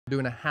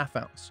doing a half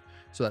ounce.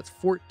 So that's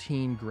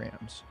 14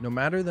 grams. No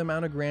matter the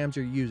amount of grams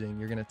you're using,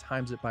 you're going to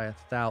times it by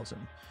 1,000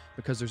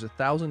 because there's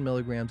 1,000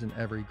 milligrams in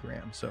every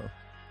gram. So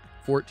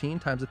 14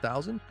 times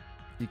 1,000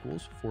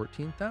 equals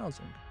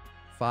 14,000.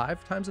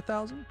 5 times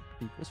 1,000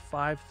 equals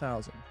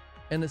 5,000.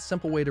 And a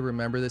simple way to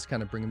remember this,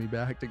 kind of bringing me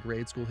back to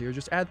grade school here,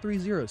 just add 3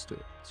 zeros to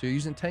it. So you're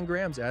using 10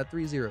 grams, add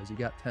 3 zeros, you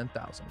got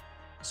 10,000.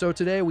 So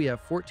today we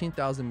have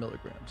 14,000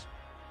 milligrams.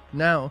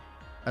 Now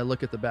I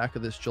look at the back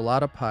of this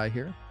gelato pie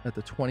here at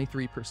the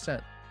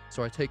 23%.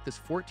 So I take this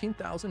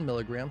 14,000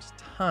 milligrams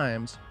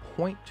times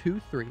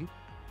 0.23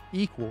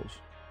 equals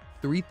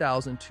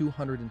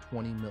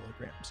 3,220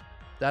 milligrams.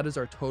 That is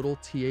our total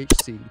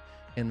THC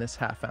in this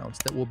half ounce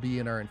that will be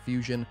in our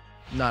infusion,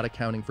 not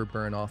accounting for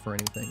burn off or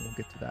anything. We'll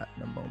get to that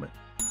in a moment.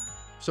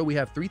 So we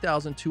have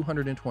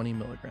 3,220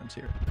 milligrams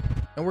here,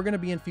 and we're going to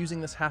be infusing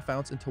this half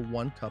ounce into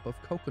 1 cup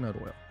of coconut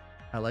oil.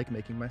 I like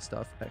making my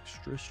stuff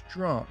extra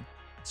strong.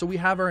 So we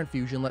have our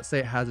infusion. Let's say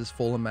it has its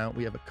full amount.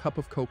 We have a cup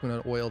of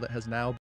coconut oil that has now